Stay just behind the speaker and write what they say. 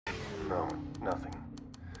No, nothing.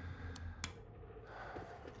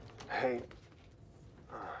 Hey.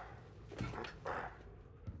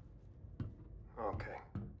 Okay.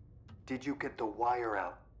 Did you get the wire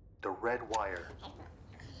out? The red wire?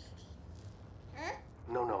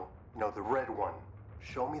 No, the red one.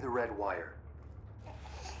 Show me the red wire.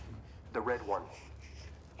 The red one.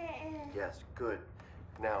 Yes, good.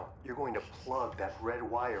 Now, you're going to plug that red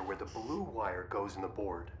wire where the blue wire goes in the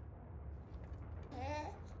board.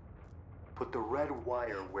 Put the red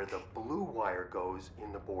wire where the blue wire goes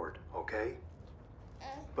in the board, okay?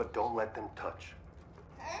 But don't let them touch.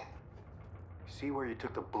 See where you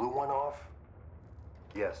took the blue one off?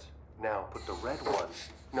 Yes. Now, put the red one...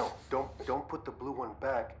 No, don't put the blue one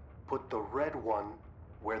back. Put the red one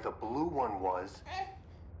where the blue one was,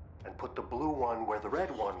 and put the blue one where the red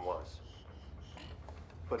one was.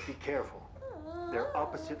 But be careful. They're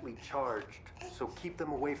oppositely charged, so keep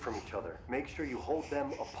them away from each other. Make sure you hold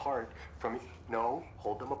them apart from... No,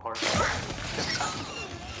 hold them apart.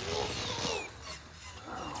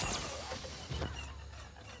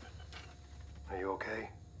 Are you okay?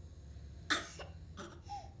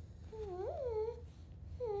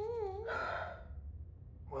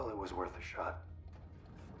 Well, it was worth a shot.